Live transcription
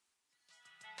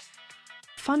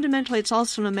fundamentally, it's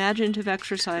also an imaginative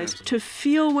exercise. To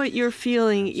feel what you're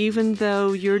feeling, even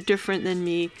though you're different than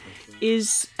me,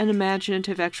 is an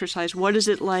imaginative exercise. What is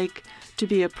it like to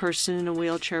be a person in a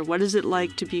wheelchair? What is it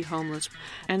like to be homeless?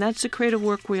 And that's the creative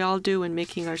work we all do in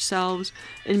making ourselves,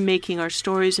 in making our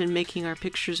stories, and making our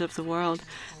pictures of the world.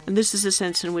 And this is a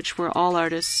sense in which we're all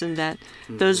artists, and that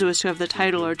those of us who have the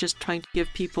title are just trying to give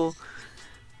people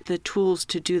the tools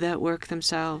to do that work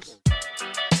themselves.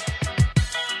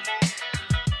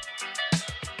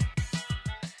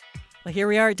 Well, here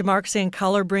we are at Democracy in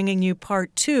Color, bringing you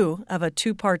part 2 of a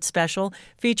 2-part special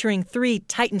featuring 3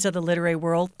 titans of the literary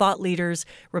world, thought leaders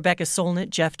Rebecca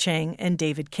Solnit, Jeff Chang, and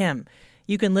David Kim.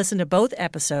 You can listen to both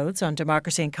episodes on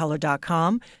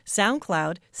democracyincolor.com,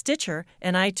 SoundCloud, Stitcher,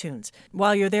 and iTunes.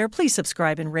 While you're there, please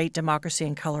subscribe and rate Democracy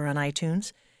in Color on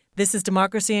iTunes. This is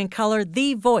Democracy in Color,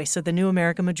 the voice of the new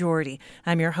American majority.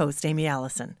 I'm your host, Aimee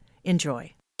Allison.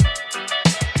 Enjoy.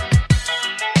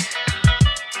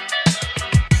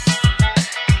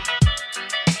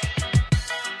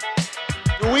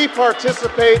 Do we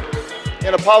participate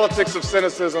in a politics of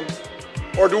cynicism,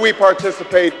 or do we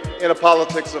participate in a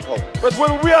politics of hope? But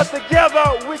when we are together,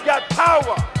 we got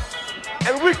power,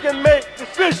 and we can make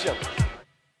decisions.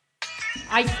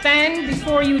 I stand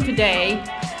before you today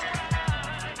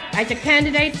as a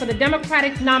candidate for the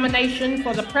Democratic nomination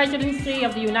for the presidency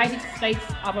of the United States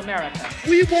of America.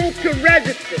 We want to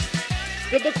register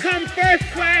to become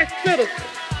first-class citizens.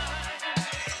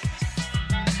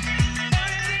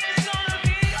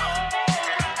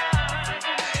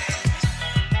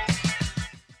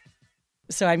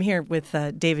 So I'm here with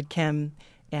David Kim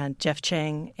and Jeff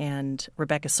Chang and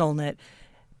Rebecca Solnit.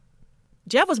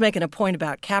 Jeff was making a point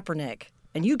about Kaepernick,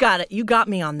 and you got it. You got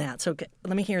me on that. So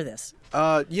let me hear this.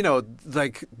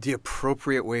 Like the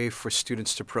appropriate way for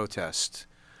students to protest.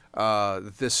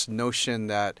 This notion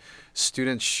that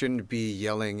students shouldn't be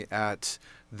yelling at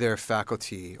their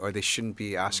faculty, or they shouldn't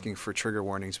be asking for trigger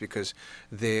warnings because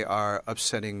they are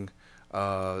upsetting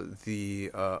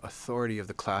the authority of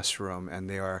the classroom, and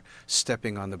they are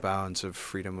stepping on the bounds of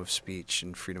freedom of speech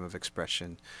and freedom of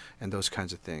expression and those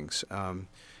kinds of things.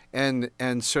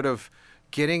 And sort of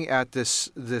getting at this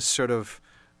sort of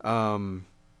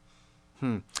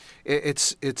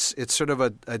it's sort of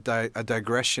a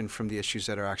digression from the issues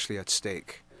that are actually at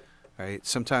stake, right?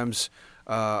 Sometimes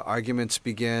arguments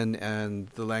begin and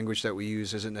the language that we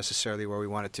use isn't necessarily where we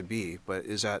want it to be, but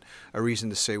is that a reason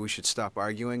to say we should stop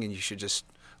arguing and you should just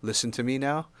listen to me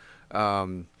now?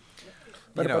 But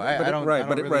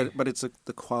it's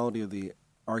the quality of the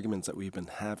arguments that we've been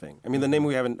having. I mean, the name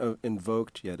we haven't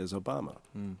invoked yet is Obama,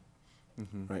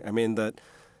 right? I mean, that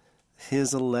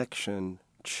his election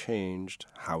changed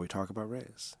how we talk about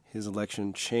race. His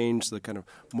election changed the kind of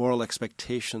moral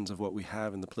expectations of what we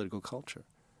have in the political culture.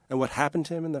 And what happened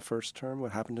to him in the first term,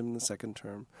 what happened to him in the second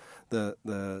term,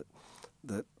 the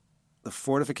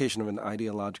fortification of an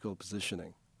ideological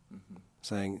positioning,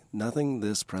 saying nothing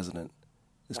this president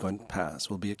is going to pass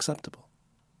will be acceptable.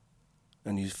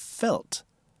 And you felt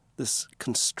this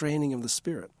constraining of the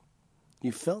spirit.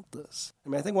 You felt this. I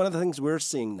mean, I think one of the things we're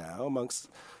seeing now amongst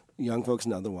young folks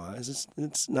and otherwise is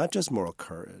it's not just moral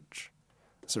courage,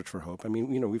 search for hope. I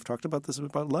mean, we've talked about this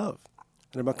about love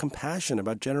and about compassion,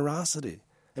 about generosity.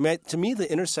 I mean, to me, the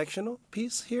intersectional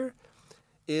piece here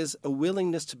is a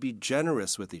willingness to be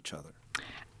generous with each other.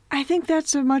 I think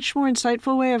that's a much more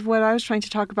insightful way of what I was trying to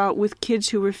talk about with kids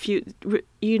who refuse,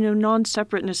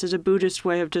 non-separateness is a Buddhist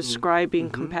way of describing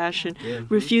compassion,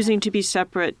 refusing to be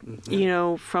separate,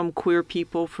 from queer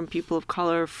people, from people of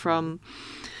color, from,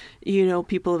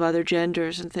 people of other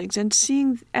genders and things.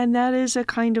 And that is a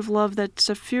kind of love that's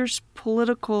a fierce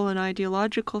political and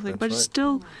ideological thing, but it's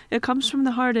still, it comes from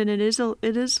the heart, and it is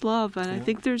love. And I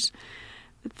think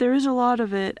there is a lot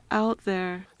of it out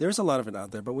there. There's a lot of it out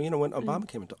there, but when Obama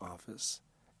came into office,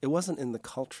 it wasn't in the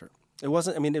culture. It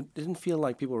wasn't. I mean, it didn't feel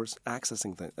like people were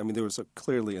accessing things. I mean, there was a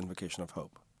clearly invocation of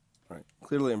hope, right?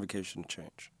 Clearly invocation of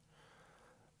change.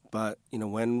 But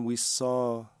when we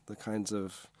saw the kinds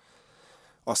of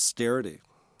austerity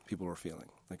people were feeling,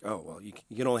 like, oh well, you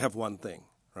can only have one thing,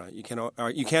 right? You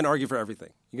can't argue for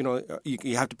everything.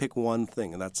 You have to pick one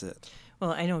thing, and that's it.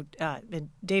 Well, I know,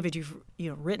 David,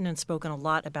 you've written and spoken a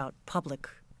lot about public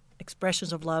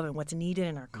expressions of love and what's needed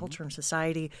in our culture and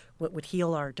society, what would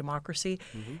heal our democracy.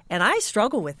 And I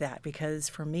struggle with that because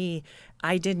for me,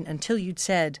 I didn't, until you'd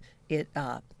said it,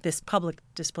 this public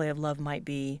display of love might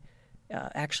be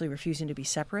actually refusing to be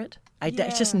separate. I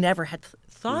just never had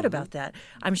thought about that.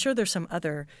 I'm sure there's some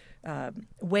other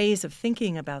ways of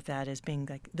thinking about that as being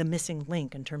like the missing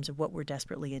link in terms of what we're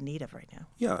desperately in need of right now.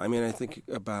 Yeah, I mean, I think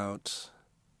about,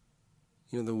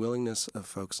 the willingness of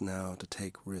folks now to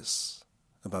take risks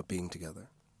about being together.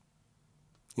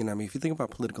 If you think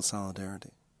about political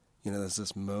solidarity, there's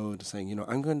this mode saying,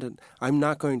 I'm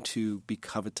not going to be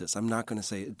covetous. I'm not going to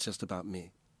say it's just about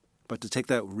me. But to take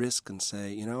that risk and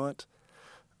say, you know what,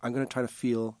 I'm going to try to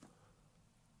feel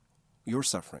your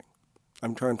suffering.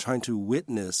 I'm trying to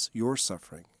witness your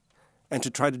suffering and to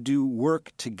try to do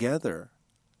work together,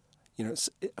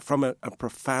 from a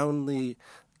profoundly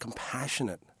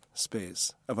compassionate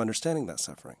space of understanding that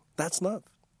suffering. That's love.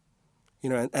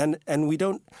 And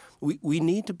we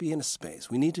need to be in a space.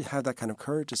 We need to have that kind of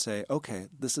courage to say, okay,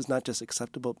 this is not just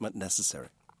acceptable, but necessary.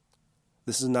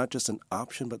 This is not just an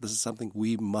option, but this is something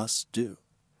we must do.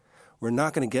 We're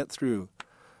not going to get through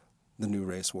the new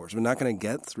race wars. We're not going to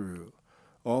get through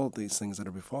all of these things that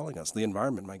are befalling us. The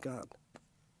environment, my God,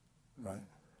 right?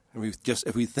 And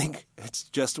if we think it's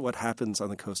just what happens on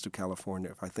the coast of California,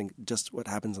 if I think just what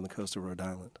happens on the coast of Rhode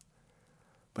Island,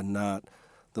 but not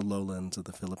the lowlands of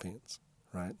the Philippines,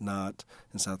 right? Not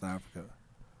in South Africa.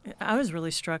 I was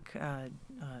really struck,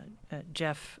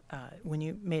 Jeff, when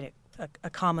you made a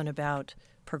comment about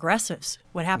progressives.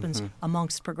 What happens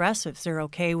amongst progressives? They're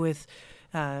okay with,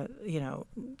 hey,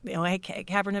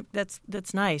 Kaepernick,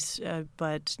 that's nice,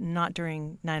 but not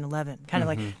during 9/11. Kind of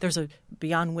like there's a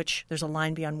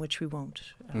line beyond which we won't.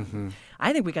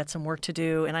 I think we got some work to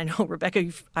do, and I know,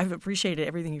 Rebecca, I've appreciated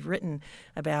everything you've written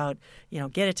about,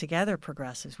 get it together,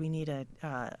 progressives. We need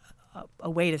a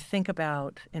way to think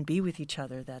about and be with each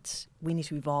other. We need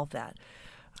to evolve that.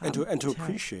 And to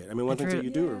appreciate. I mean, one thing that you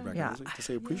do, Rebecca, is to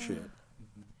say appreciate.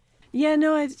 Yeah,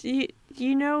 no,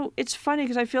 it's funny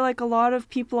because I feel like a lot of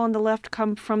people on the left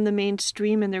come from the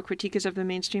mainstream and their critique is of the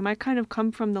mainstream. I kind of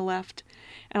come from the left,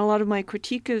 and a lot of my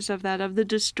critique is of that, of the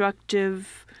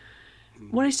destructive,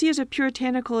 what I see as a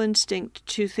puritanical instinct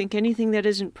to think anything that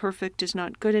isn't perfect is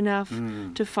not good enough,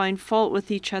 to find fault with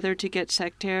each other, to get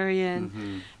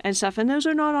sectarian and stuff. And those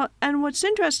are not all. And what's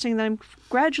interesting that I'm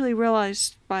gradually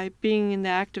realized by being in the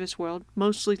activist world,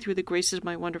 mostly through the graces of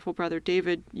my wonderful brother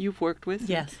David, you've worked with,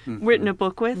 yes, written a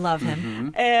book with. Love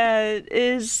him.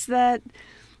 Is that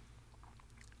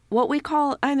what we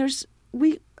call,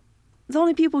 the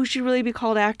only people who should really be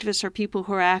called activists are people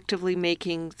who are actively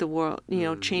making the world,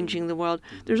 changing the world.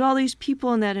 There's all these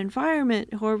people in that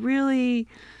environment who are really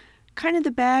kind of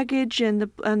the baggage and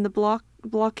the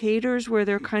blockaders, where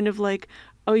they're kind of like,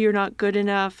 oh, you're not good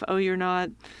enough, oh, you're not,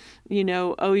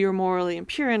 oh, you're morally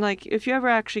impure. And like, if you ever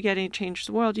actually get any change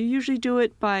the world, you usually do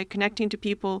it by connecting to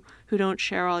people who don't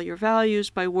share all your values,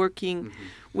 by working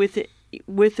with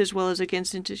as well as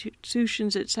against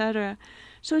institutions, etc.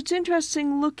 So it's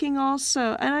interesting looking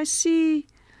also, and I see,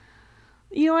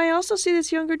 I also see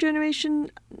this younger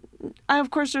generation. Of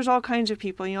course, there's all kinds of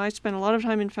people. I spend a lot of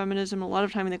time in feminism, a lot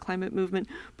of time in the climate movement,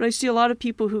 but I see a lot of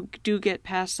people who do get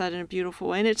past that in a beautiful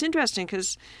way. And it's interesting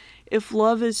because if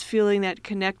love is feeling that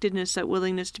connectedness, that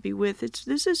willingness to be with,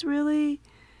 this is really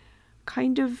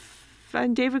kind of,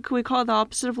 and David, could we call it the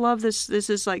opposite of love? This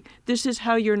is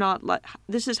how you're not,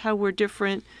 this is how we're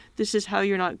different. This is how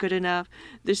you're not good enough.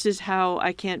 This is how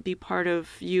I can't be part of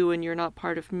you and you're not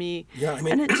part of me. Yeah, I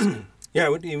mean, I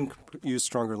would even use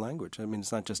stronger language. I mean,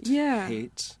 it's not just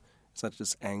hate. It's not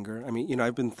just anger. I mean,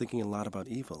 I've been thinking a lot about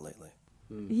evil lately.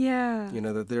 Yeah.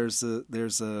 That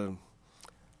there's a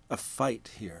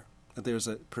fight here. That there's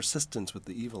a persistence with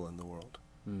the evil in the world.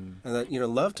 And that,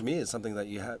 love to me is something that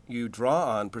you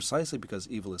draw on precisely because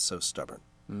evil is so stubborn.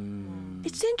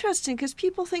 It's interesting because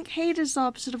people think hate is the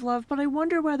opposite of love, but I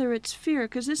wonder whether it's fear,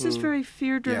 because this is very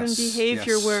fear-driven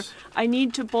behavior where I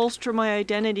need to bolster my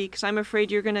identity because I'm afraid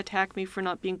you're going to attack me for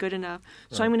not being good enough.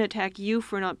 So I'm going to attack you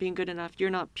for not being good enough. You're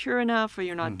not pure enough, or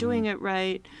you're not doing it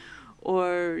right,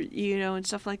 or, and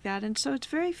stuff like that. And so it's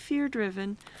very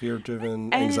fear-driven.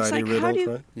 Fear-driven, and anxiety-riddled,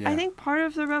 right? Yeah. I think part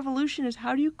of the revolution is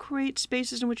how do you create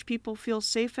spaces in which people feel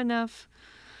safe enough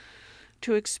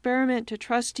to experiment, to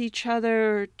trust each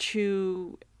other,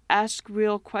 to ask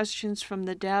real questions from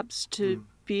the depths, to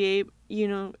be able,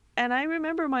 and I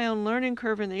remember my own learning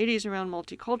curve in the 80s around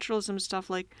multiculturalism stuff,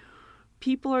 like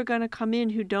people are going to come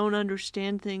in who don't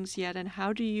understand things yet, and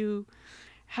how do you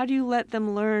let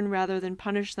them learn rather than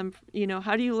punish them?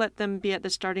 How do you let them be at the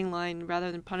starting line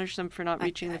rather than punish them for not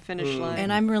reaching the finish line?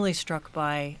 And I'm really struck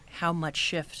by how much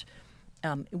shift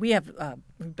we have.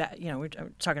 We're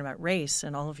talking about race,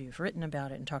 and all of you have written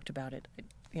about it and talked about it.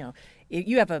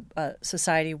 You have a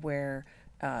society where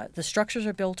the structures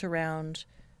are built around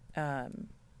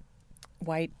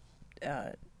white.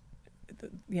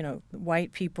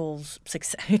 White people's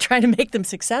success, trying to make them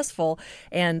successful,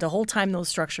 and the whole time those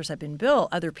structures have been built,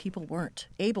 other people weren't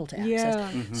able to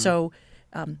access. Yeah. So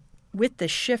with the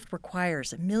shift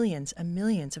requires millions and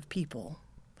millions of people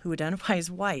who identify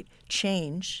as white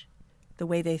change the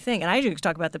way they think. And I usually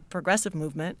talk about the progressive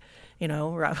movement. I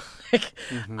have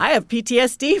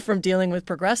PTSD from dealing with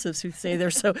progressives who say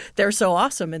they're so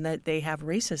awesome and that they have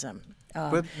racism.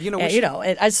 But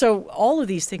so all of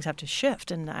these things have to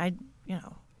shift, and I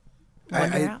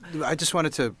just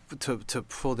wanted to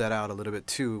pull that out a little bit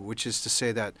too, which is to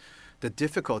say that the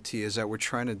difficulty is that we're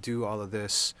trying to do all of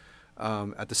this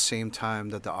at the same time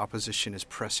that the opposition is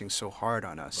pressing so hard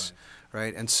on us,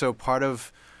 right? And so part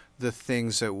of the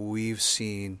things that we've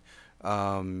seen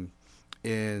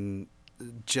in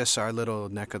just our little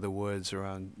neck of the woods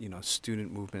around,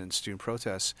 student movement and student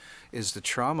protests is the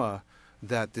trauma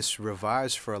that this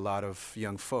revives for a lot of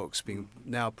young folks being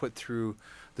now put through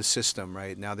the system,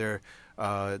 right? Now they're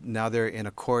in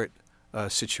a court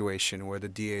situation where the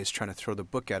DA is trying to throw the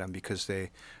book at them because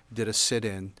they did a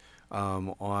sit-in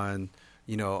on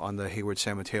the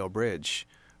Hayward-San Mateo Bridge,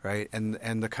 right?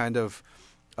 And the kind of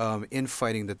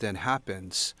infighting that then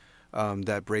happens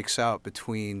that breaks out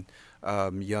between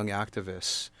young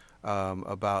activists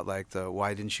about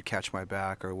why didn't you catch my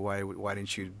back, or why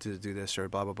didn't you do this, or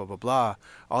blah blah blah blah blah,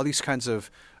 all these kinds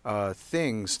of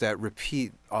things that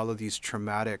repeat all of these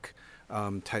traumatic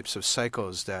types of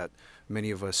cycles that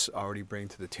many of us already bring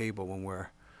to the table when we're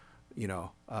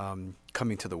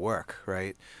coming to the work,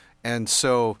 right? And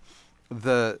so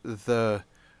the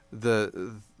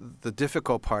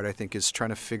difficult part, I think, is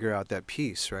trying to figure out that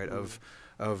piece, right, of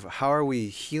how are we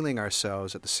healing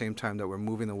ourselves at the same time that we're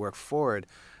moving the work forward,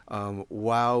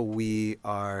 while we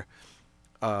are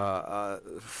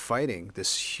fighting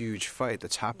this huge fight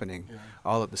that's happening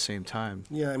all at the same time.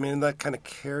 Yeah, I mean, that kind of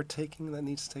caretaking that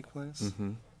needs to take place.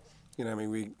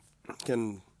 Mm-hmm. We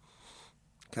can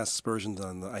cast aspersions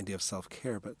on the idea of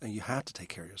self-care, but you have to take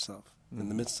care of yourself in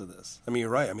the midst of this. I mean, you're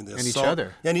right. I mean, and each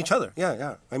other. Yeah, and each other.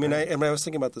 Yeah. I mean, I was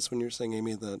thinking about this when you were saying,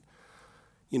 Aimee, that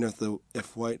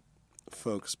if white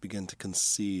folks begin to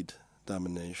concede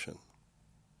domination,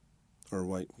 or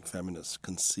white feminists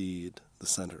concede the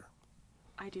center.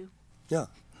 I do. Yeah.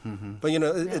 Mm-hmm. But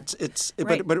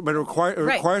it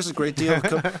requires a great deal of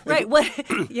right.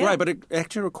 Right, but it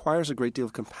actually requires a great deal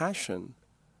of compassion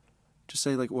to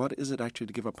say, what is it actually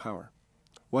to give up power?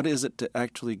 What is it to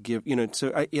actually give?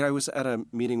 So I was at a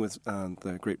meeting with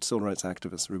the great civil rights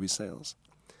activist Ruby Sales,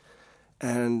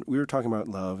 and we were talking about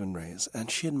love and race, and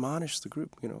she admonished the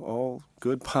group, all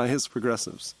good, pious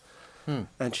progressives,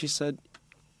 and she said,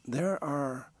 there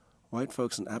are white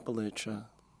folks in Appalachia,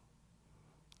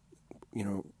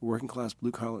 working class,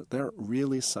 blue collar, they're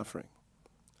really suffering.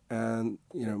 And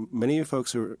many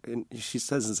folks who are, she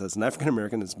says this as an African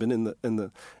American that's been in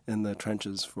the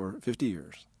trenches for 50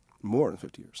 years, more than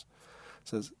 50 years,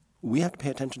 says we have to pay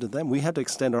attention to them. We have to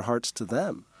extend our hearts to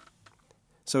them.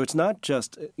 So it's not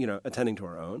just attending to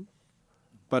our own,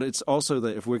 but it's also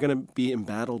that if we're going to be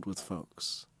embattled with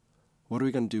folks, what are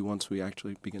we going to do once we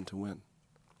actually begin to win?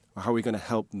 Or how are we going to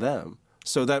help them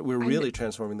so that we're really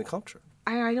transforming the culture?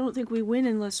 I don't think we win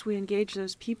unless we engage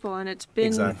those people, and it's been.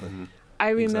 Exactly. I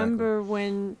remember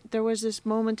when there was this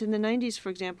moment in the 90s, for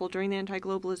example, during the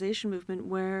anti-globalization movement,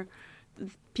 where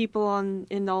people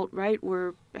in the alt-right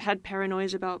had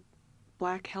paranoias about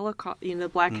black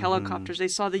helicopters. They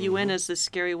saw the UN as this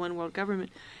scary one world government.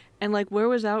 And where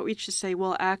was outreach to say,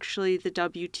 well, actually the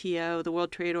WTO, the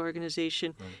World Trade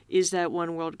Organization, is that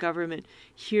one world government.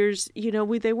 Here's,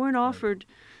 they weren't offered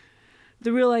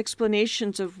the real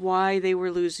explanations of why they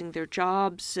were losing their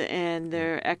jobs and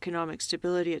their economic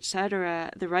stability, et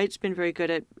cetera. The right's been very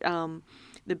good at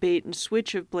the bait and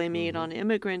switch of blaming it on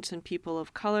immigrants and people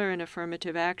of color and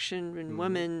affirmative action and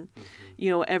women,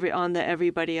 on the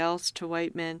everybody else to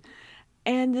white men.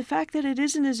 And the fact that it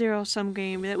isn't a zero-sum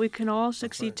game, that we can all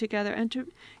succeed together.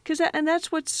 And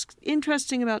that's what's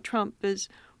interesting about Trump, is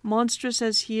monstrous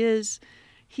as he is,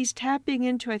 he's tapping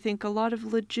into, I think, a lot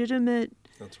of legitimate...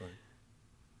 That's right.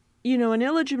 An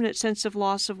illegitimate sense of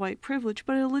loss of white privilege,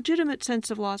 but a legitimate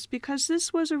sense of loss, because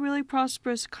this was a really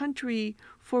prosperous country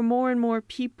for more and more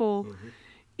people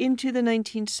into the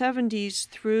 1970s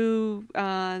through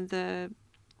the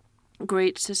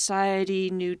Great Society,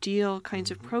 New Deal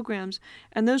kinds of programs.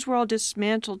 And those were all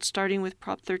dismantled, starting with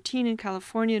Prop 13 in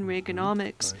California and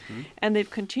Reaganomics. And they've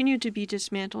continued to be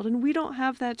dismantled. And we don't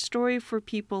have that story for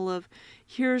people of,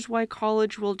 here's why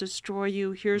college will destroy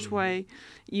you. Here's why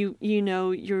you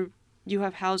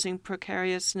have housing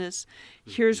precariousness.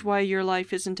 Here's why your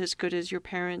life isn't as good as your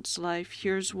parents' life.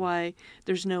 Here's why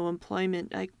there's no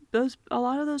employment. A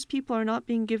lot of those people are not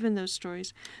being given those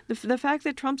stories. The fact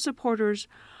that Trump supporters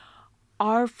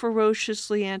are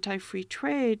ferociously anti-free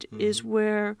trade is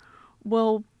where,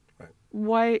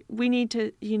 why we need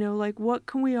to, like, what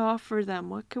can we offer them?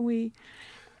 What can we,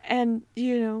 and,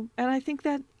 and I think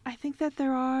that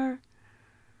there are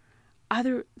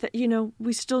other, that,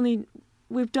 we still need,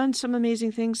 we've done some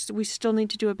amazing things. We still need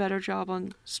to do a better job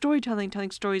on storytelling,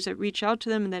 telling stories that reach out to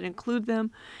them and that include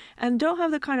them, and don't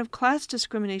have the kind of class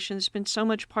discrimination that's been so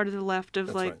much part of the left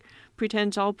of,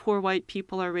 pretends all poor white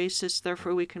people are racist,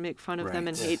 therefore we can make fun of them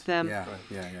and hate them. Yeah.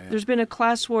 There's been a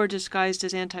class war disguised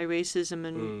as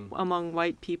anti-racism among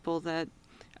white people that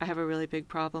I have a really big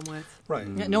problem with. Right.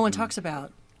 Yeah, no one talks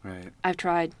about. Right. I've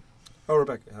tried. Oh,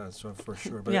 Rebecca, so for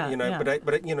sure. But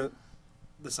but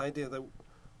this idea that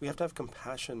we have to have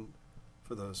compassion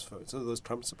for those folks, those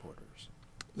Trump supporters.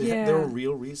 There are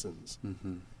real reasons.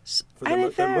 Mm-hmm. And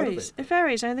it varies. It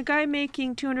varies. And the guy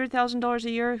making $200,000 a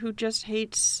year who just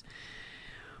hates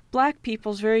black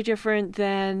people is very different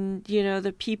than,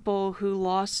 the people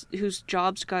whose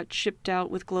jobs got shipped out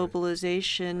with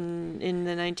globalization in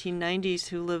the 1990s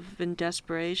who live in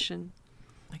desperation.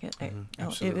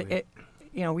 Absolutely.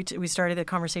 We started the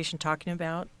conversation talking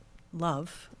about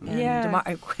love.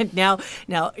 And now,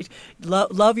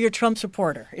 love your Trump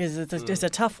supporter is a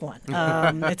tough one.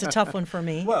 It's a tough one for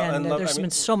me. There's been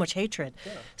so much hatred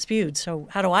spewed. So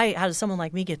how does someone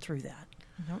like me get through that?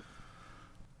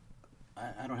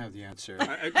 I don't have the answer.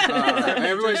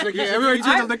 Everybody's looking at me.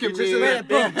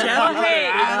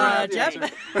 Jeff.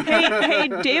 Hey,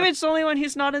 David's the only one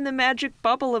who's not in the magic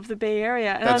bubble of the Bay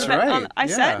Area. And That's right. I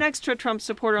sat next to a Trump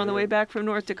supporter on the way back from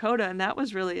North Dakota, and that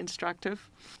was really instructive.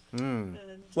 Mm.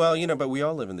 Well, but we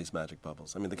all live in these magic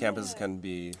bubbles. I mean, the campuses can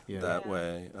be that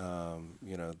way.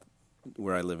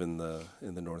 Where I live in the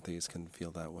Northeast can feel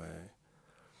that way.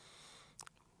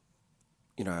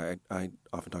 I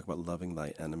often talk about loving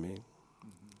thy enemy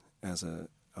as a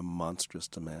monstrous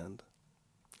demand.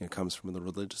 It comes from the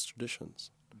religious traditions,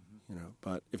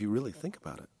 But if you really think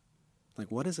about it,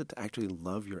 like, what is it to actually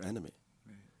love your enemy?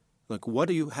 Right. Like, what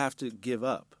do you have to give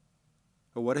up?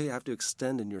 Or what do you have to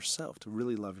extend in yourself to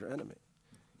really love your enemy?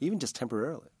 Even just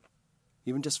temporarily.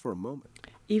 Even just for a moment.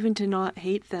 Even to not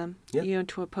hate them.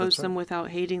 To oppose them without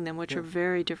hating them, which are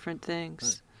very different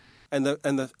things. Right.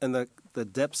 And the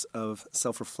depths of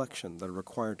self-reflection that are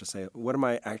required to say, what do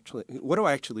I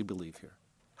actually believe here?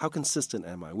 How consistent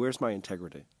am I? Where's my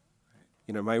integrity?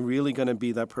 Am I really going to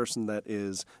be that person that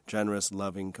is generous,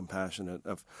 loving, compassionate,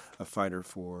 a fighter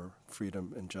for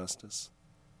freedom and justice?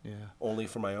 Yeah. Only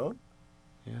for my own?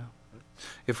 Yeah.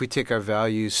 If we take our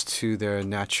values to their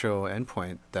natural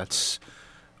endpoint, that's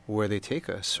where they take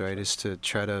us, right? Is to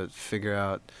try to figure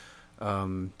out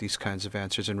these kinds of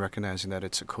answers and recognizing that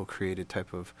it's a co-created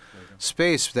type of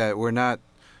space, that we're not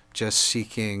just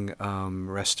seeking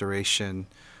restoration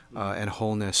and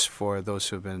wholeness for those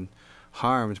who have been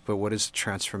harmed, but what is the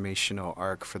transformational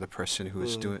arc for the person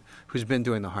who's been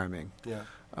doing the harming? Yeah.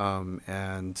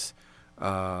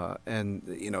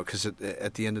 Because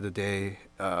at the end of the day,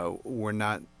 we're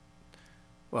not.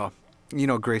 Well,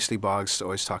 Grace Lee Boggs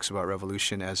always talks about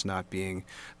revolution as not being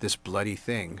this bloody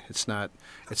thing. It's not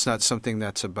something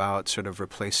that's about sort of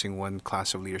replacing one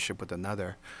class of leadership with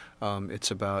another.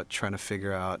 It's about trying to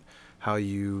figure out how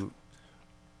you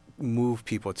move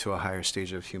people to a higher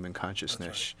stage of human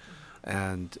consciousness.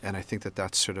 And I think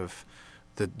that's sort of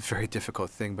the very difficult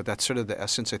thing, but that's sort of the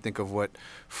essence, I think, of what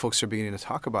folks are beginning to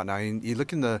talk about now. You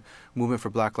look in the Movement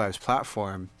for Black Lives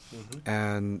platform,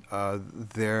 and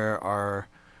there's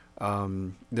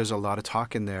a lot of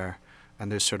talk in there,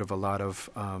 and there's sort of a lot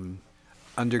of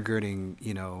undergirding,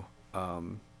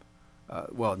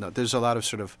 there's a lot of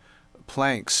sort of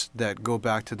planks that go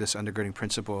back to this undergirding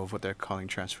principle of what they're calling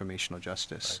transformational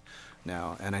justice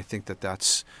now, and I think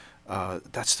that's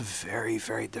the very,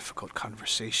 very difficult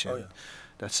conversation. Oh, yeah.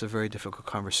 That's a very difficult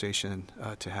conversation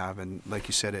to have. And like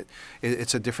you said,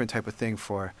 it's a different type of thing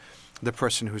for the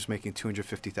person who's making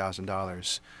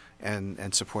 $250,000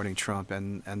 and supporting Trump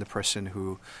and the person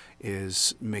who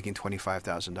is making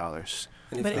 $25,000.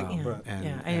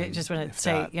 I just want to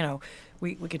say,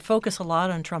 we could focus a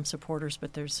lot on Trump supporters,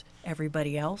 but there's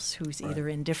everybody else who's either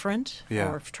indifferent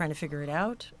or trying to figure it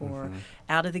out or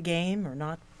out of the game or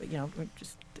not,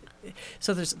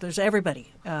 so there's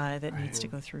everybody that needs to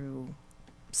go through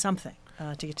something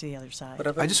to get to the other side.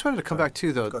 But I just wanted to come back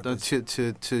too, though,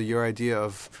 to your idea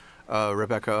of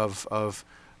Rebecca of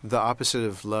the opposite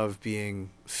of love being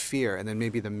fear, and then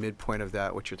maybe the midpoint of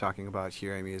that, what you're talking about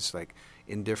here, Aimee, is like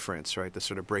indifference, right? The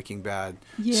sort of Breaking Bad,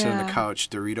 sit on the couch,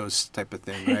 Doritos type of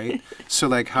thing, right? So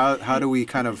like how do we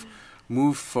kind of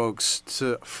move folks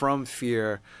from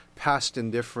fear past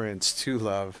indifference to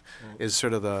love is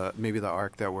sort of maybe the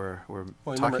arc that we're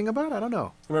talking about. I don't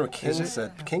know. Remember, King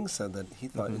said that he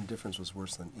thought indifference was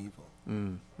worse than evil.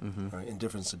 Right?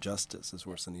 Indifference to justice is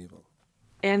worse than evil.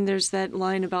 And there's that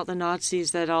line about the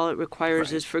Nazis that all it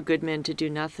requires is for good men to do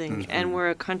nothing. And we're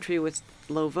a country with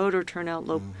low voter turnout,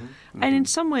 and in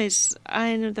some ways,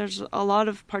 I know there's a lot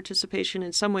of participation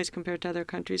in some ways compared to other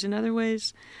countries. In other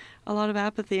ways, a lot of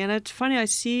apathy. And it's funny, I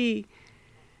see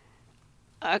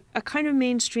a kind of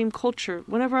mainstream culture.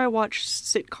 Whenever I watch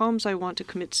sitcoms, I want to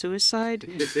commit suicide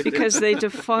because they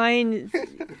define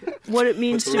what it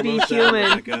means to be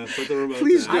human.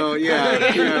 Please don't.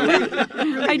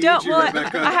 I don't. Well,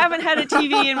 I haven't had a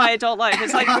TV in my adult life.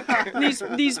 It's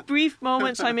like these brief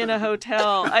moments I'm in a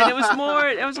hotel, and it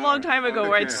was a long time ago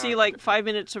where I'd see like 5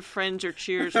 minutes of Friends or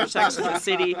Cheers or Sex and the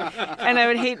City, and I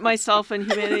would hate myself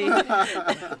and humanity.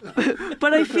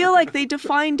 But I feel like they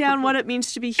define down what it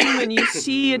means to be human. You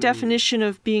see a definition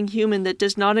of being human that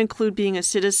does not include being a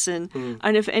citizen.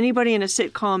 And if anybody in a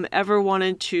sitcom ever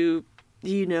wanted to,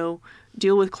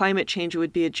 deal with climate change, it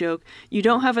would be a joke. You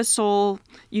don't have a soul.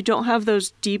 You don't have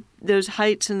those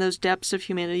heights and those depths of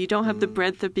humanity. You don't have the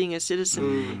breadth of being a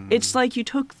citizen. It's like you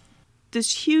took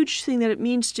this huge thing that it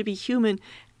means to be human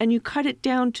and you cut it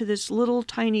down to this little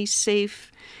tiny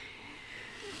safe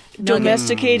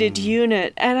domesticated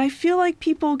unit. And I feel like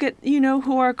people get,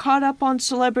 who are caught up on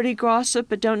celebrity gossip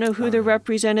but don't know who their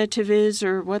representative is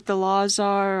or what the laws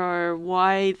are or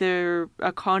why their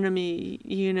economy,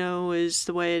 is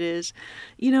the way it is.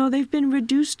 They've been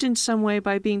reduced in some way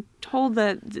by being told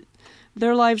that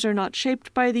their lives are not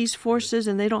shaped by these forces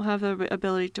and they don't have the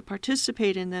ability to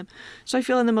participate in them. So I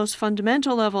feel on the most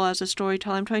fundamental level as a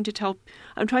storyteller, I'm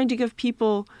trying to give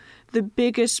people the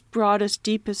biggest, broadest,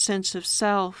 deepest sense of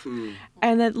self.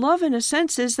 And that love, in a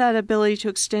sense, is that ability to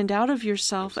extend out of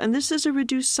yourself. And this is a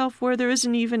reduced self where there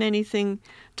isn't even anything,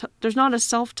 there's not a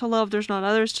self to love, there's not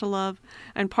others to love.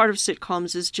 And part of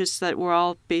sitcoms is just that we're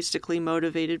all basically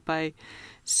motivated by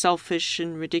selfish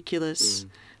and ridiculous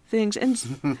things. And,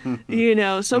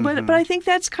 but I think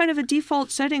that's kind of a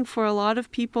default setting for a lot of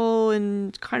people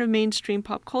in kind of mainstream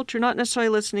pop culture, not necessarily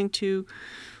listening to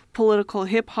political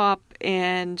hip-hop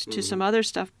and to some other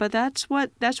stuff, but that's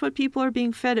what people are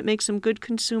being fed. It makes them good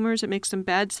consumers. It makes them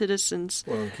bad citizens.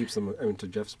 Well, it keeps them, to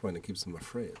Jeff's point, it keeps them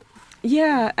afraid.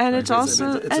 Yeah, and it's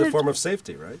also... It's a form of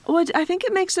safety, right? Well, I think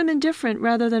it makes them indifferent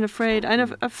rather than afraid.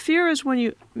 And a fear is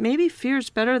when maybe fear is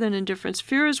better than indifference.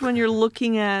 Fear is when you're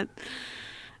looking at,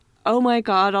 oh my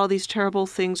God, all these terrible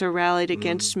things are rallied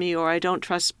against me, or I don't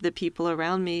trust the people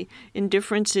around me.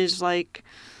 Indifference is like,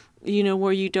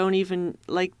 where you don't even,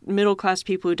 like middle-class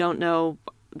people who don't know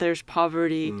there's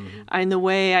poverty. And the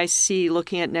way I see,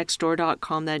 looking at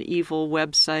Nextdoor.com, that evil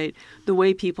website, the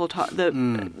way people talk, the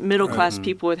middle-class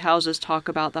people with houses talk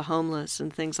about the homeless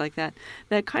and things like that,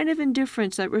 that kind of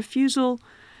indifference, that refusal.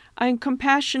 And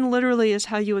compassion literally is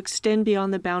how you extend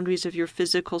beyond the boundaries of your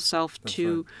physical self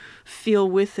to feel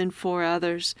with and for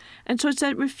others. And so it's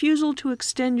that refusal to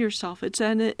extend yourself. It's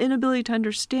an inability to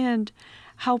understand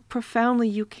how profoundly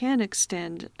you can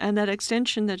extend, and that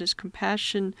extension that is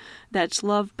compassion, that's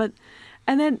love.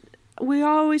 And then we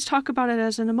always talk about it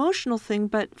as an emotional thing,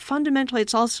 but fundamentally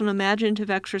it's also an imaginative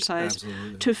exercise.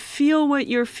 To feel what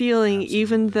you're feeling,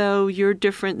 even though you're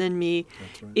different than me,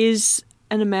 is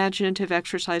an imaginative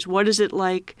exercise. What is it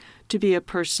like to be a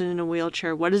person in a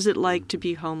wheelchair? What is it like to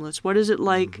be homeless? What is it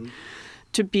like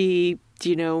to be,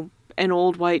 an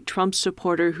old white Trump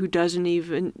supporter who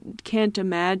can't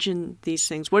imagine these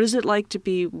things? What is it like to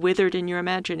be withered in your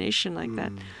imagination like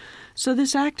that? So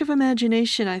this act of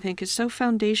imagination, I think, is so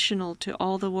foundational to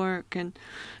all the work. And,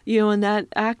 and that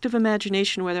act of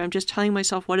imagination, whether I'm just telling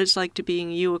myself what it's like to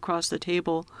being you across the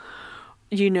table,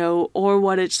 or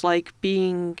what it's like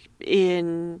being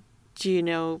in,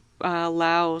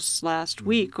 Laos last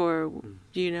week, or,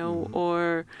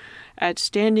 or at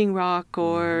Standing Rock,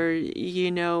 or,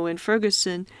 in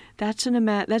Ferguson,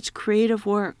 that's creative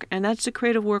work. And that's the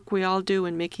creative work we all do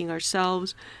in making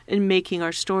ourselves, in making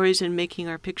our stories, and making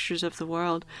our pictures of the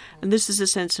world. And this is a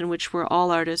sense in which we're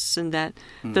all artists, and that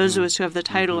those of us who have the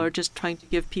title are just trying to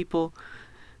give people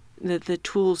the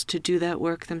tools to do that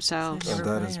work themselves.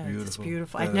 That is beautiful. It's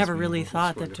beautiful. I'd never really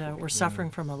thought that we're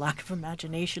suffering from a lack of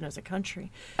imagination as a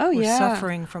country. We're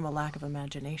suffering from a lack of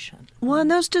imagination. Well, and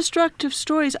those destructive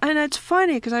stories, and it's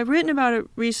funny because I've written about it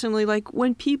recently, like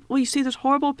when you see those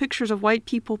horrible pictures of white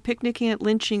people picnicking at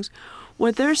lynchings,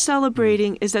 what they're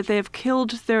celebrating is that they have killed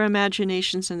their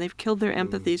imaginations and they've killed their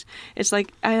empathies. It's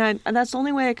like, and that's the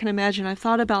only way I can imagine. I've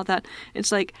thought about that.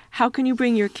 It's like, how can you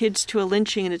bring your kids to a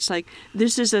lynching? And it's like,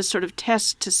 this is a sort of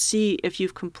test to see if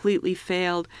you've completely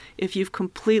failed, if you've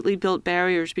completely built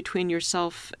barriers between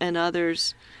yourself and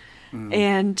others.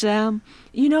 And, and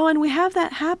we have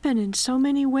that happen in so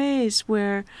many ways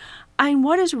where,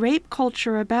 what is rape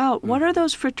culture about? What are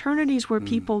those fraternities where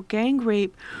people gang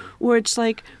rape, where it's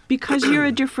like, because you're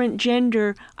a different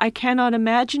gender, I cannot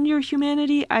imagine your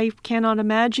humanity, I cannot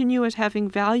imagine you as having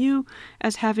value,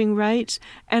 as having rights,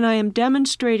 and I am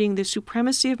demonstrating the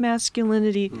supremacy of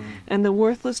masculinity and the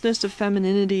worthlessness of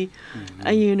femininity,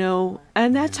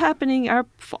 and that's happening.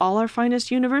 All our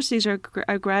finest universities are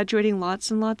graduating lots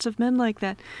and lots of men like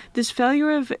that. This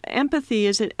failure of empathy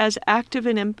is as active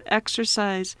an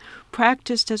exercise,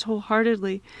 practiced as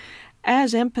wholeheartedly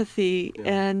as empathy,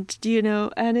 and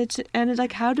it's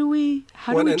like, how do we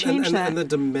change that? And the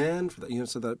demand for that,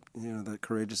 so that that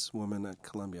courageous woman at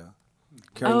Columbia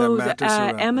carrying that mattress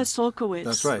around. Emma Solkowitz.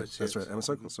 That's right. Emma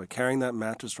Solkowitz. So carrying that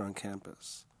mattress around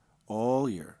campus all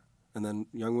year, and then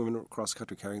young women across the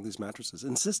country carrying these mattresses,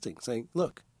 insisting, saying,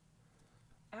 "Look,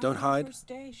 don't hide." The first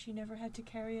day, she never had to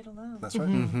carry it alone. That's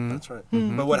right. That's right.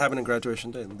 But what happened on graduation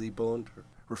day? Lee Boland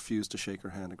refused to shake her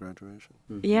hand at graduation.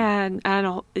 Yeah, and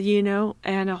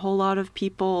a whole lot of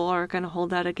people are going to hold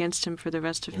that against him for the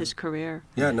rest of his career.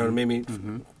 Yeah, no, it made me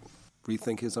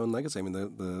rethink his own legacy. I mean,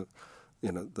 the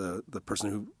person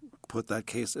who put that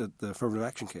case, the affirmative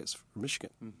action case for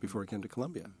Michigan before he came to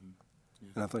Columbia,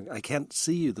 and I think, I can't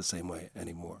see you the same way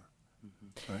anymore.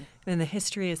 Right? And the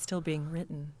history is still being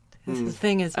written. The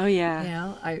thing is, when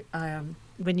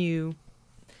you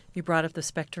brought up the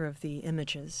specter of the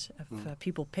images of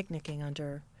people picnicking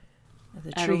under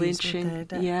the trees.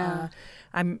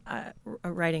 I'm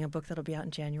writing a book that'll be out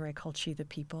in January called She the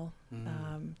People,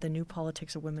 The New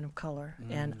Politics of Women of Color.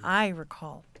 And I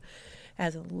recall,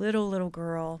 as a little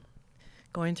girl,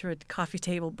 going through a coffee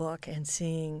table book and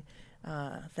seeing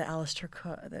the Alistair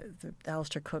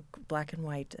Cook black and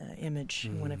white image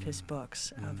in one of his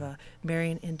books of a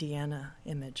Marion, Indiana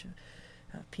image.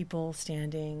 People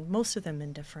standing, most of them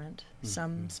indifferent,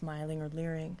 some smiling or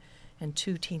leering, and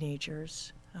two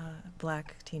teenagers,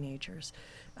 black teenagers,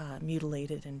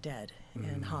 mutilated and dead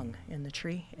and hung in the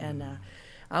tree. And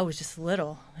I was just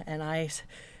little, and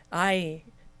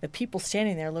the people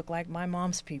standing there looked like my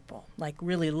mom's people, like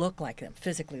really look like them,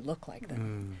 physically look like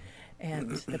them.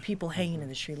 And the people hanging in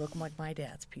the tree looked like my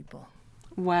dad's people.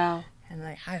 Wow. And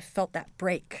I felt that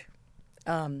break.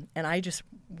 And I just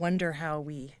wonder how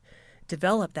we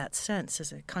develop that sense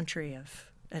as a country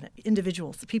of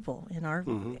individuals, the people in our.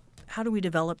 How do we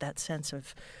develop that sense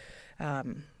of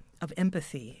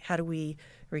empathy? How do we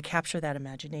recapture that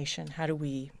imagination? How do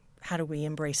we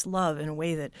embrace love in a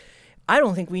way that I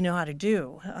don't think we know how to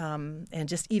do? And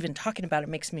just even talking about it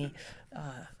makes me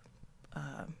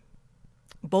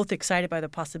both excited by the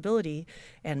possibility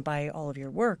and by all of your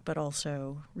work, but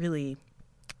also really.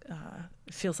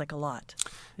 It feels like a lot.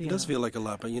 It does feel like a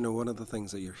lot, but one of the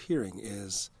things that you're hearing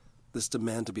is this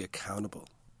demand to be accountable.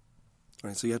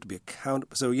 Right? So you have to be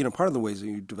accountable. So, part of the ways that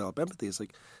you develop empathy is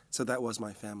like, so that was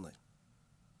my family.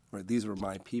 Right? These were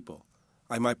my people.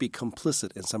 I might be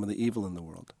complicit in some of the evil in the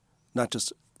world, not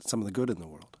just some of the good in the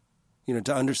world.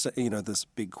 To understand, this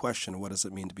big question, what does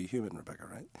it mean to be human, Rebecca,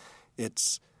 right?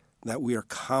 It's that we are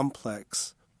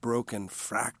complex, broken,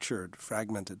 fractured,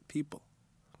 fragmented people.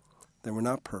 They were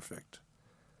not perfect.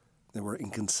 They were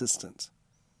inconsistent.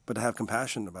 But to have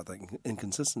compassion about that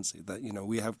inconsistency, that,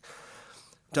 we have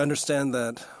to understand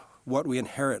that what we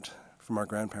inherit from our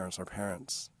grandparents, our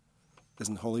parents,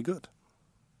 isn't wholly good.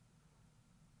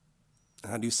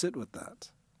 And how do you sit with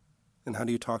that? And how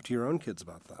do you talk to your own kids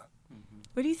about that?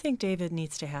 What do you think, David,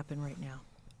 needs to happen right now?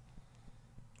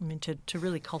 I mean, to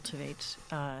really cultivate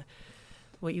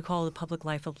what you call the public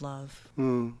life of love.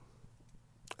 I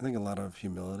think a lot of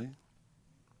humility.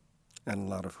 And a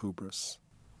lot of hubris.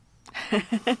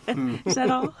 Is that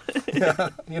all? Yeah,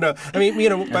 at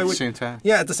the same time.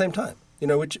 Yeah, at the same time.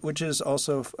 Which is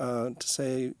also to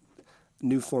say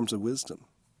new forms of wisdom.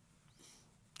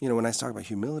 When I talk about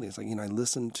humility, it's like I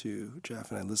listen to Jeff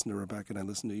and I listen to Rebecca and I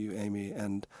listen to you, Aimee,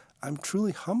 and I'm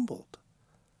truly humbled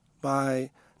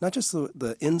by not just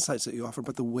the insights that you offer,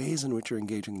 but the ways in which you're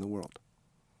engaging the world.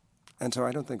 And so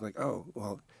I don't think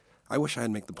I wish I had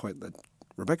made the point that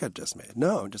Rebecca just made.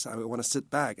 No, I want to sit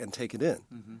back and take it in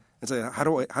and say, how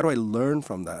do I learn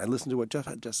from that? I listened to what Jeff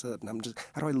had just said, and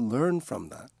how do I learn from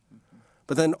that?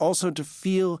 But then also to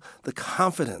feel the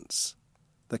confidence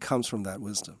that comes from that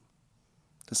wisdom.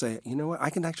 To say, I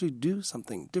can actually do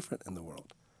something different in the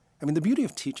world. I mean, the beauty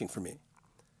of teaching for me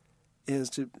is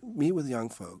to meet with young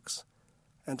folks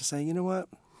and to say, you know what?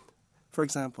 For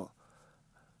example,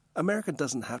 America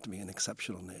doesn't have to be an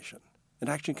exceptional nation. It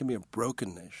actually can be a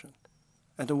broken nation.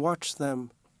 And to watch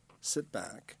them sit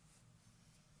back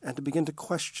and to begin to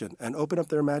question and open up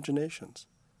their imaginations.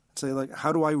 Say, like,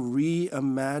 how do I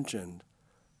reimagine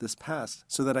this past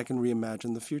so that I can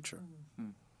reimagine the future?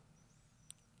 Mm-hmm.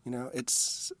 You know,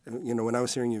 it's, you know, when I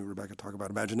was hearing you, Rebecca, talk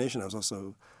about imagination, I was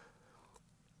also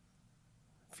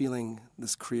feeling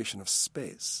this creation of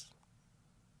space.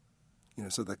 You know,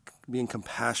 so that being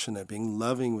compassionate, being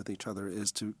loving with each other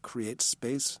is to create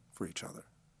space for each other,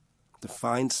 to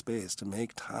find space, to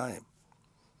make time.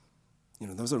 You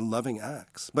know, those are loving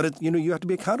acts. But, you know, you have to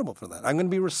be accountable for that. I'm going to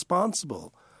be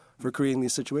responsible for creating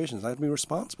these situations. I have to be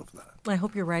responsible for that. I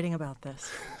hope you're writing about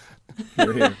this.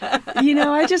 You're here. You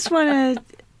know, I just want to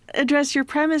address your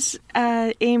premise,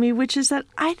 Aimee, which is that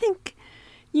I think,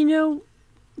 you know,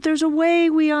 there's a way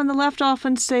we on the left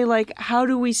often say, like, how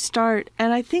do we start?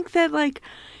 And I think that, like,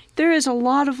 there is a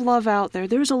lot of love out there.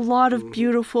 There's a lot of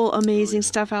beautiful, amazing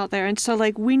stuff out there. And so,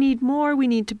 like, we need more. We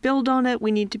need to build on it. We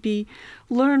need to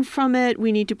learn from it.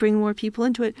 We need to bring more people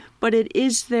into it. But it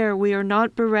is there. We are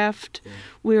not bereft. Yeah.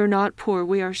 We are not poor.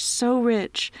 We are so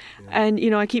rich. Yeah. And, you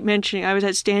know, I keep mentioning, I was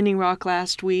at Standing Rock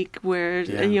last week where,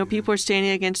 you know, people are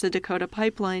standing against the Dakota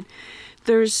pipeline.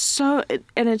 And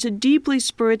it's a deeply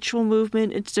spiritual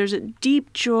movement. There's a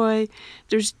deep joy.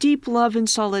 There's deep love and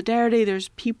solidarity. There's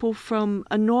people from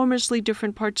enormously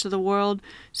different parts of the world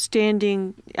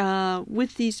standing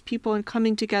with these people and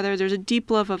coming together. There's a deep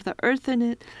love of the earth in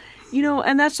it. You know,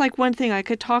 and that's like one thing. I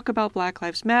could talk about Black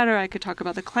Lives Matter. I could talk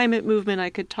about the climate movement. I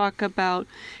could talk about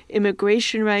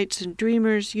immigration rights and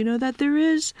dreamers, you know, that there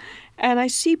is. And I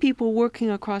see people working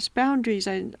across boundaries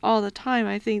all the time.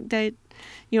 I think that,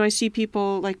 you know, I see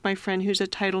people like my friend who's a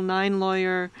Title IX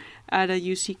lawyer at a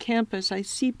UC campus. I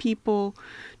see people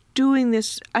doing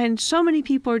this, and so many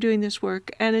people are doing this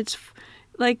work, and it's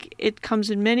like it comes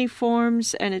in many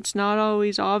forms, and it's not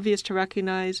always obvious to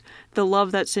recognize the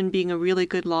love that's in being a really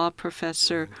good law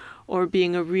professor or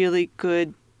being a really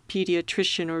good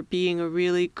pediatrician or being a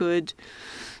really good,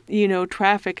 you know,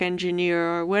 traffic engineer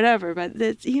or whatever.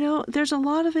 But, you know, there's a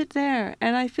lot of it there.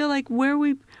 And I feel like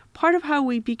part of how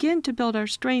we begin to build our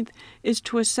strength is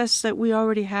to assess that we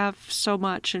already have so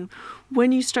much. And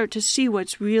when you start to see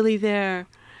what's really there,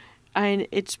 and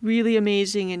it's really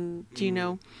amazing, and, you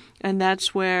know, and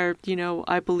that's where, you know,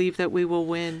 I believe that we will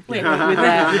win with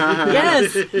that.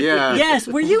 Yes. Yeah. Yes.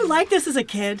 Were you like this as a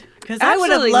kid? Because I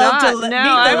would have loved to meet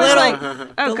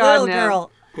the little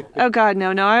girl. Oh, God,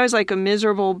 no. No, I was like a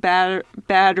miserable,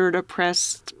 battered,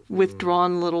 oppressed,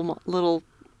 withdrawn little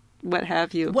what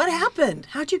have you. What happened?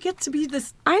 How'd you get to be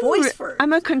this voice first?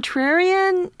 I'm a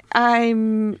contrarian.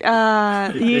 I'm,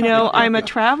 you know, I'm a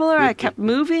traveler. I kept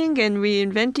moving and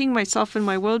reinventing myself and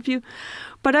my worldview.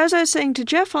 But as I was saying to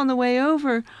Jeff on the way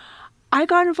over, I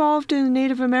got involved in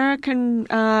Native American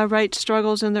rights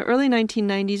struggles in the early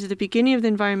 1990s at the beginning of the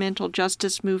environmental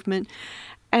justice movement.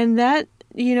 And that,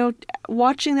 you know,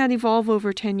 watching that evolve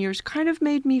over 10 years kind of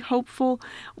made me hopeful.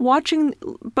 Watching,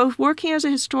 both working as a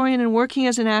historian and working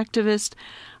as an activist,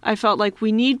 I felt like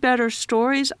we need better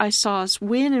stories. I saw us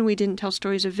win and we didn't tell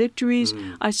stories of victories.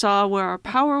 I saw where our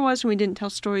power was and we didn't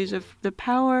tell stories of the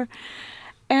power.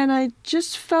 And I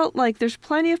just felt like there's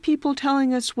plenty of people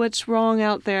telling us what's wrong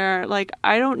out there. Like,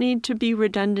 I don't need to be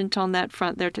redundant on that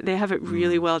front. They have it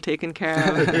really well taken care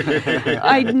of.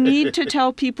 I need to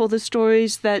tell people the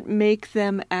stories that make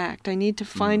them act. I need to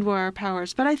find where our power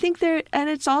is. But I think and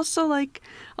it's also like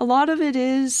a lot of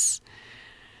it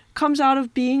comes out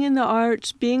of being in the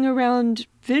arts, being around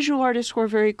visual artists who are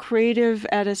very creative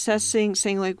at assessing,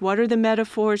 saying, like, what are the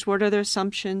metaphors, what are the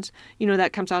assumptions? You know,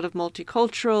 that comes out of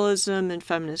multiculturalism and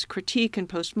feminist critique and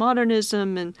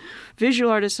postmodernism and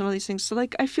visual artists and all these things. So,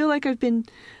 like, I feel like I've been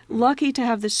lucky to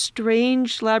have this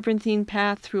strange labyrinthine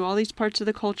path through all these parts of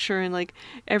the culture, and, like,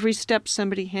 every step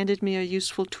somebody handed me a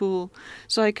useful tool.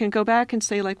 So I can go back and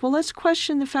say, like, well, let's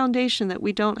question the foundation that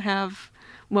we don't have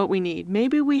what we need.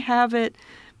 Maybe we have it.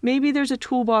 Maybe there's a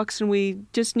toolbox and we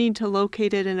just need to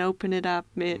locate it and open it up,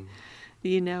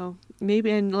 you know, maybe,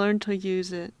 and learn to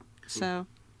use it. So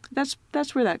that's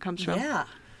where that comes from. Yeah,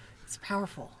 it's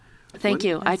powerful. Thank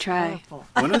you. I try. Powerful.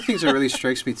 One of the things that really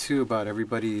strikes me, too, about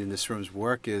everybody in this room's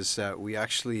work is that we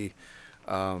actually,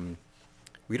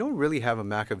 we don't really have a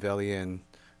Machiavellian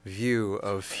view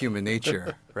of human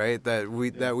nature, right? That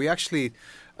we actually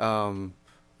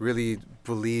really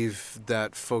believe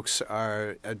that folks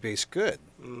are at base good.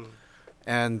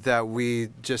 And that we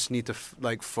just need to,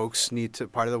 folks need to,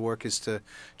 part of the work is to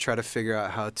try to figure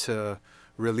out how to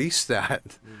release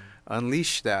that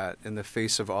unleash that in the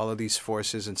face of all of these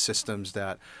forces and systems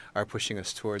that are pushing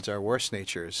us towards our worst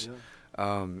natures. Yeah.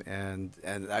 And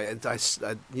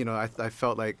I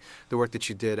felt like the work that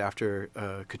you did after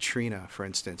Katrina, for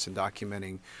instance, in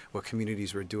documenting what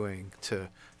communities were doing to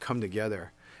come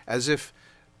together, as if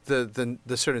the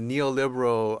sort of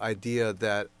neoliberal idea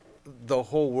that the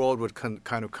whole world would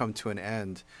kind of come to an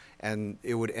end, and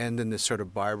it would end in this sort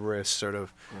of barbarous, sort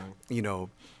of,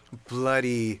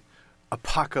 bloody,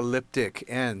 apocalyptic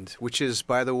end, which is,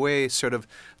 by the way, sort of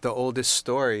the oldest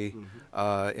story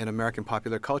in American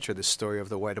popular culture. The story of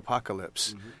the white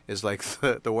apocalypse is like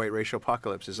the white racial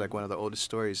apocalypse is like one of the oldest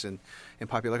stories in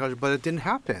popular culture. But it didn't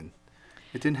happen.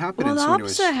 It didn't happen in so many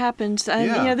ways. Well, the opposite happens.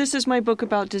 And, this is my book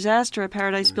about disaster, A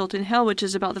Paradise Built in Hell, which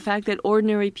is about the fact that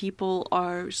ordinary people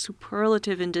are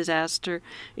superlative in disaster,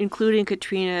 including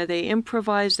Katrina. They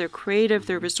improvise, they're creative,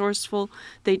 they're resourceful,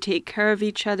 they take care of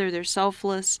each other, they're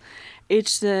selfless.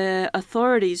 It's the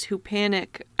authorities who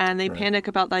panic, and they panic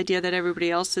about the idea that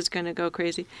everybody else is going to go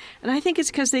crazy. And I think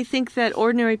it's because they think that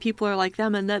ordinary people are like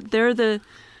them and that they're the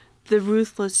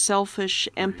ruthless, selfish,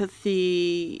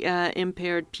 empathy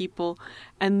impaired people,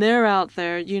 and they're out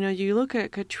there. You look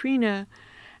at Katrina,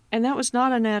 and that was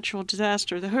not a natural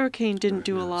disaster. The hurricane didn't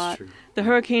do a lot. The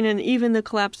hurricane and even the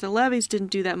collapse of the levees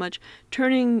didn't do that much,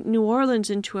 turning New Orleans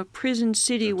into a prison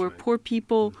city where poor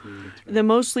people, the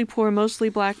mostly poor, mostly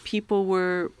black people,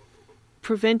 were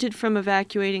prevented from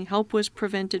evacuating. Help was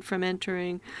prevented from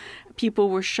entering. People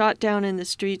were shot down in the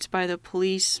streets by the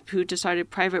police, who decided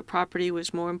private property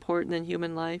was more important than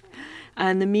human life.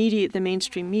 And the media, the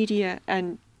mainstream media,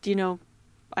 and,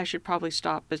 I should probably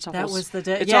stop. It's a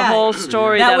whole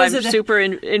story that I'm super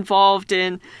involved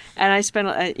in. And I spent,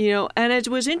 and it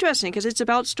was interesting because it's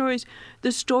about stories.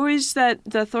 The stories that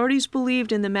the authorities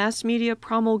believed and the mass media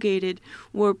promulgated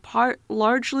were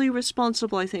largely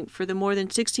responsible, I think, for the more than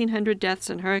 1,600 deaths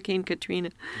in Hurricane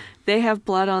Katrina. They have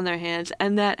blood on their hands.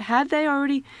 And that had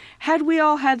we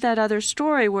all had that other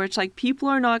story where it's like people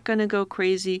are not going to go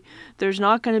crazy, there's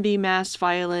not going to be mass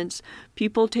violence,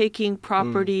 people taking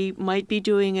property might be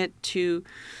doing it to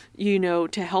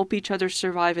help each other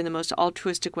survive in the most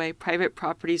altruistic way. Private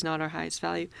property is not our highest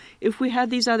value. If we had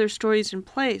these other stories in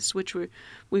place, which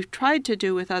we've tried to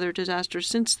do with other disasters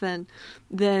since then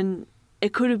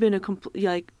it could have been a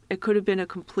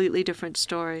completely different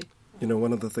story.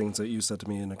 One of the things that you said to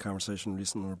me in a conversation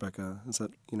recently, Rebecca, is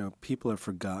that, people have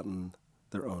forgotten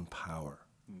their own power.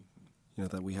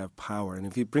 That we have power. And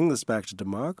if you bring this back to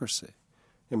democracy,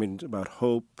 about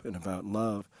hope and about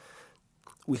love,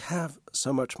 we have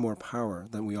so much more power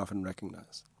than we often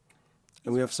recognize.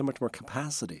 And we have so much more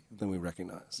capacity than we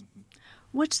recognize.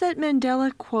 What's that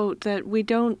Mandela quote that we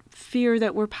don't fear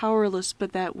that we're powerless,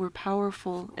 but that we're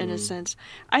powerful in a sense?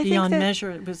 Beyond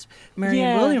measure, it was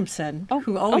Marianne Williamson,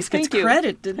 who always gets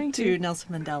credit to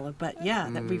Nelson Mandela. But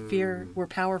that we fear we're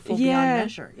powerful beyond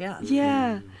measure.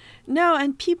 Yeah. No,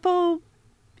 and people,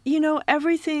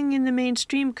 everything in the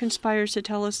mainstream conspires to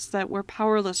tell us that we're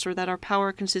powerless or that our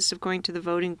power consists of going to the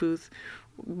voting booth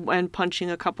and punching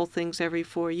a couple things every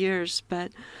 4 years.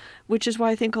 But which is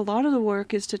why I think a lot of the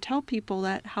work is to tell people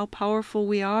that how powerful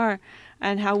we are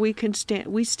and how we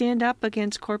stand up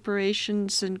against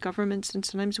corporations and governments, and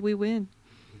sometimes we win.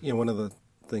 One of the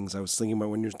things I was thinking about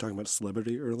when you were talking about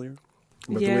celebrity earlier,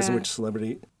 about the ways in which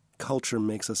celebrity culture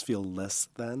makes us feel less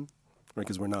than, right?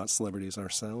 Because we're not celebrities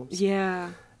ourselves.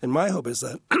 Yeah. And my hope is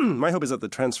that the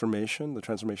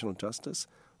transformational justice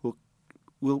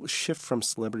will shift from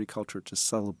celebrity culture to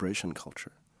celebration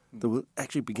culture. That we'll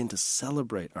actually begin to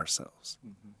celebrate ourselves.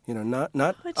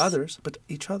 Not others, but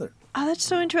each other. Oh, that's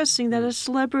so interesting that a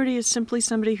celebrity is simply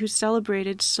somebody who's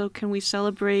celebrated. So can we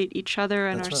celebrate each other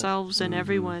and ourselves and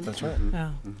everyone? That's right.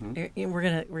 Oh. We're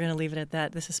gonna leave it at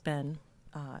that. This has been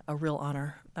a real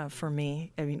honor for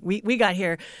me. We got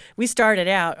here. We started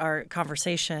out our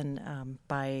conversation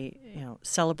by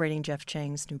celebrating Jeff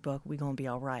Chang's new book, We Gon Be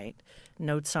Alright,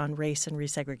 notes on race and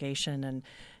resegregation, and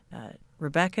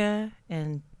Rebecca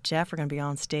and Jeff are going to be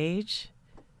on stage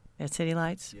at City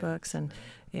Lights Books and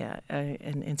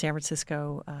in San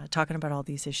Francisco talking about all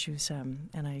these issues. And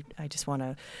I just want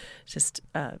to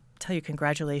tell you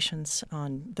congratulations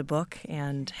on the book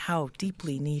and how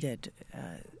deeply needed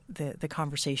the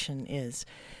conversation is.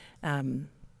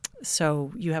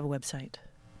 So you have a website.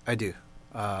 I do.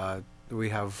 We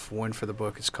have one for the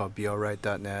book. It's called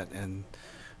bealright.net, and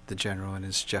the general one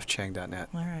is jeffchang.net.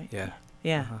 All right. Yeah.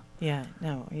 Yeah. Uh-huh. Yeah.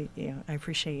 No, I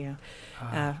appreciate you.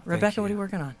 Rebecca, what are you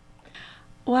working on?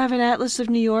 Well, I have an Atlas of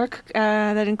New York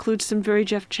that includes some very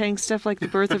Jeff Chang stuff, like the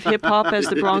birth of hip hop as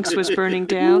the Bronx was burning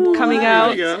down, coming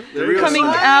out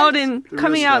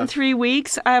in 3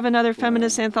 weeks. I have another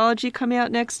feminist anthology coming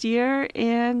out next year,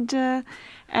 and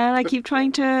I keep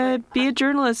trying to be a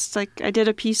journalist. Like I did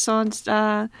a piece on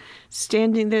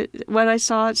what I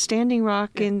saw at Standing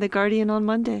Rock in The Guardian on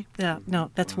Monday. Yeah,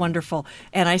 no, that's wonderful.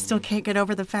 And I still can't get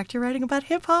over the fact you're writing about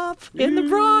hip hop in the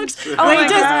Bronx.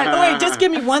 Wait, just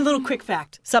give me one little quick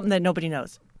fact, something that nobody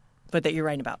knows, but that you're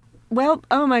writing about. Well,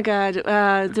 oh my God,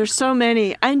 there's so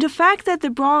many. And the fact that the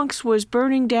Bronx was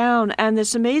burning down and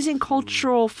this amazing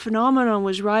cultural phenomenon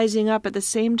was rising up at the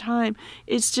same time,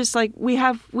 it's just like we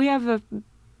have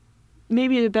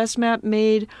maybe the best map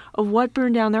made of what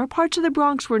burned down. There are parts of the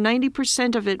Bronx where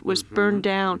 90% of it was burned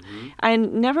down.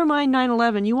 And never mind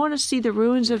 9/11, you want to see the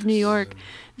ruins of New York.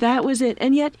 That was it.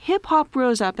 And yet hip-hop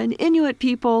rose up, and Inuit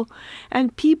people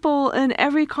in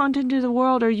every continent of the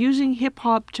world are using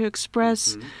hip-hop to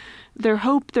express their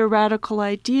hope, their radical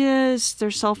ideas,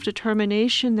 their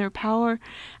self-determination, their power.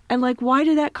 And, like, why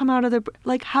did that come out of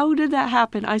how did that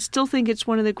happen? I still think it's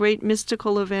one of the great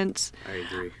mystical events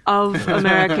of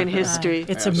American history.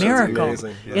 It's a miracle.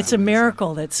 Yeah. It's a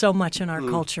miracle that so much in our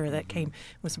culture that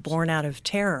was born out of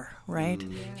terror, right?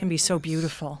 Can be so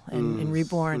beautiful and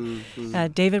reborn.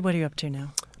 David, what are you up to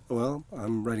now? Well,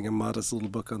 I'm writing a modest little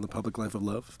book on the public life of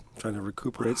love, trying to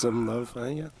recuperate some love.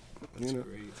 Great.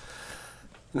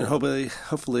 And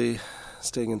hopefully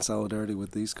staying in solidarity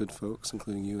with these good folks,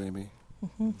 including you, Aimee.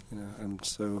 I'm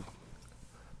so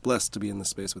blessed to be in this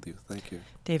space with you. Thank you.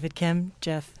 David Kim,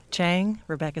 Jeff Chang,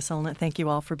 Rebecca Solnit, thank you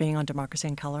all for being on Democracy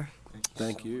in Color.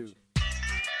 Thank you.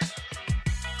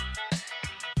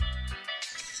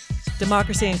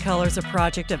 Democracy in Color is a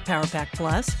project of Power Pack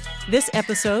Plus. This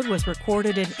episode was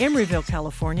recorded in Emeryville,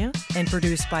 California, and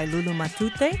produced by Lulu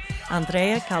Matute,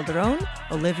 Andrea Calderon,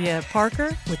 Olivia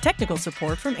Parker, with technical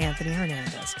support from Anthony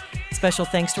Hernandez. Special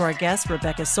thanks to our guests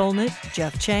Rebecca Solnit,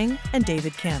 Jeff Chang, and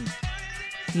David Kim.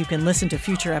 You can listen to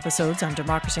future episodes on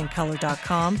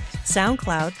democracyincolor.com,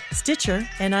 SoundCloud, Stitcher,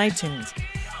 and iTunes.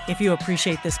 If you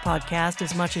appreciate this podcast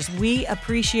as much as we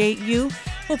appreciate you,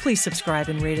 well, please subscribe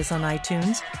and rate us on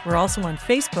iTunes. We're also on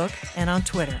Facebook and on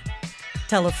Twitter.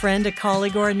 Tell a friend, a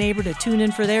colleague, or a neighbor to tune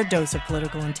in for their dose of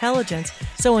political intelligence.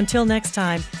 So until next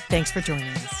time, thanks for joining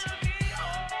us.